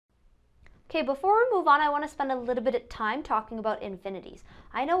Okay, before we move on, I want to spend a little bit of time talking about infinities.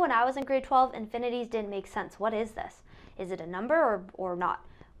 I know when I was in grade 12, infinities didn't make sense. What is this? Is it a number or not?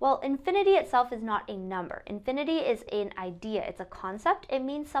 Well, infinity itself is not a number. Infinity is an idea. It's a concept. It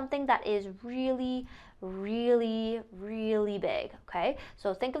means something that is really, really, really big, okay?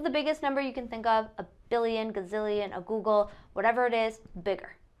 So think of the biggest number you can think of, a billion, gazillion, a Google, whatever it is,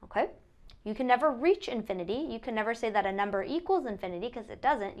 bigger, okay? You can never reach infinity. You can never say that a number equals infinity because it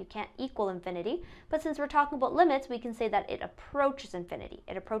doesn't. You can't equal infinity. But since we're talking about limits, we can say that it approaches infinity.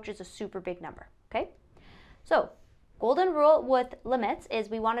 It approaches a super big number, okay? So, golden rule with limits is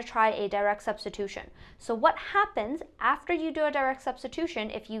we want to try a direct substitution. So what happens after you do a direct substitution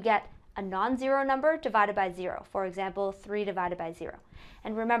if you get a non-zero number divided by 0? For example, 3 divided by 0.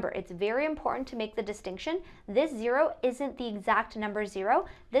 And remember, it's very important to make the distinction. This 0 isn't the exact number 0.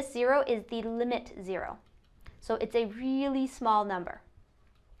 This 0 is the limit 0. So it's a really small number.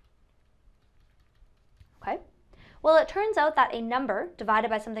 Okay? Well, it turns out that a number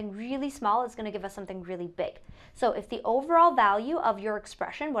divided by something really small is going to give us something really big. So if the overall value of your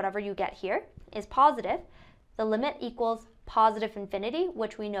expression, whatever you get here, is positive, the limit equals positive infinity,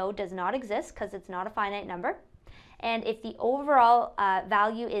 which we know does not exist because it's not a finite number. And if the overall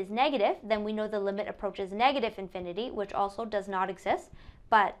value is negative, then we know the limit approaches negative infinity, which also does not exist.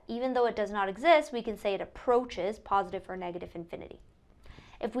 But even though it does not exist, we can say it approaches positive or negative infinity.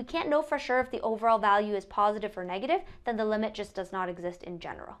 If we can't know for sure if the overall value is positive or negative, then the limit just does not exist in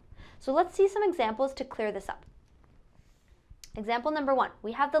general. So let's see some examples to clear this up. Example number 1,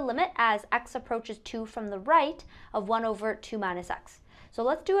 we have the limit as x approaches 2 from the right of 1 over 2 minus x. So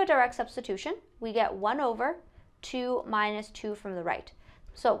let's do a direct substitution. We get 1 over 2 minus 2 from the right.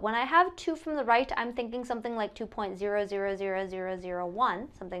 So when I have 2 from the right, I'm thinking something like 2.000001,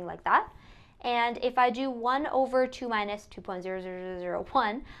 something like that. And if I do 1 over 2 minus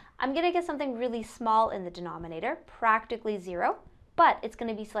 2.0001, I'm going to get something really small in the denominator, practically 0, but it's going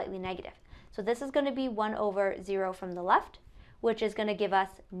to be slightly negative. So this is going to be 1 over 0 from the left, which is going to give us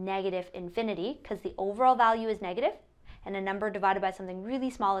negative infinity because the overall value is negative, and a number divided by something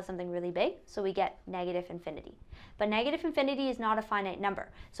really small is something really big, so we get negative infinity. But negative infinity is not a finite number.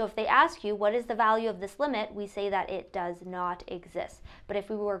 So if they ask you what is the value of this limit, we say that it does not exist. But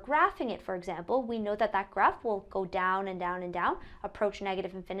if we were graphing it, for example, we know that that graph will go down and down and down, approach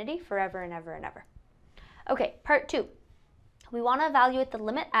negative infinity forever and ever and ever. Okay, part 2. We want to evaluate the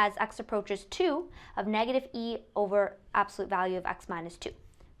limit as x approaches 2 of negative e over absolute value of x minus 2.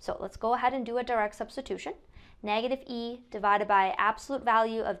 So let's go ahead and do a direct substitution. Negative e divided by absolute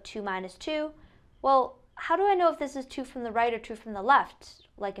value of 2 minus 2. Well, how do I know if this is 2 from the right or 2 from the left,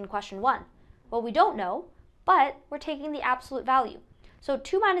 like in question 1? Well, we don't know, but we're taking the absolute value. So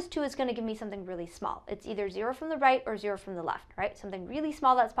 2 minus 2 is going to give me something really small. It's either 0 from the right or 0 from the left, right? Something really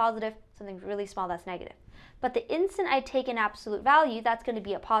small that's positive, something really small that's negative. But the instant I take an absolute value, that's going to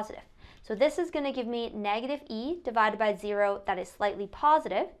be a positive. So this is going to give me negative e divided by 0 that is slightly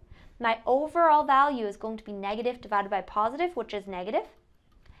positive. My overall value is going to be negative divided by positive, which is negative.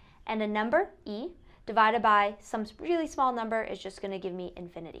 And a number, e, divided by some really small number is just going to give me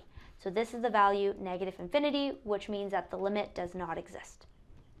infinity. So this is the value, negative infinity, which means that the limit does not exist.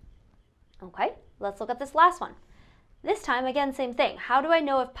 Okay, let's look at this last one. This time, again, same thing. How do I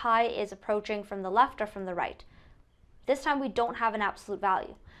know if pi is approaching from the left or from the right? This time we don't have an absolute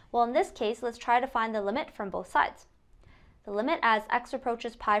value. Well, in this case, let's try to find the limit from both sides. The limit as x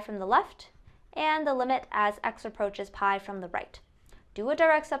approaches pi from the left, and the limit as x approaches pi from the right. Do a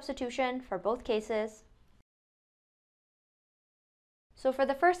direct substitution for both cases. So for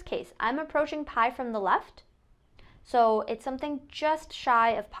the first case, I'm approaching pi from the left, so it's something just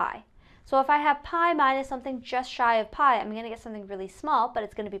shy of pi. So if I have pi minus something just shy of pi, I'm going to get something really small, but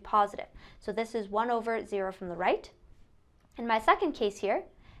it's going to be positive. So this is 1 over 0 from the right. In my second case here,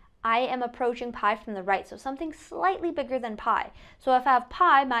 I am approaching pi from the right, so something slightly bigger than pi. So if I have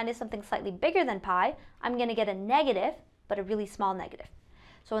pi minus something slightly bigger than pi, I'm going to get a negative, but a really small negative.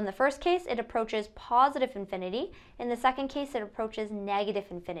 So in the first case, it approaches positive infinity. In the second case, it approaches negative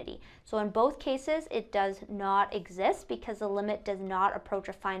infinity. So in both cases, it does not exist because the limit does not approach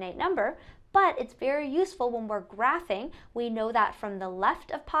a finite number, but it's very useful when we're graphing. We know that from the left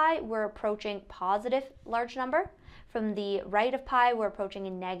of pi, we're approaching positive large number. From the right of pi, we're approaching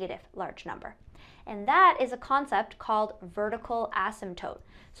a negative large number. And that is a concept called vertical asymptote.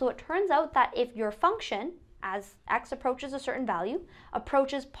 So it turns out that if your function, as x approaches a certain value,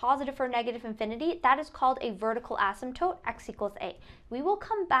 approaches positive or negative infinity, that is called a vertical asymptote, x equals a. We will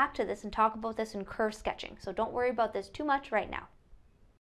come back to this and talk about this in curve sketching, so don't worry about this too much right now.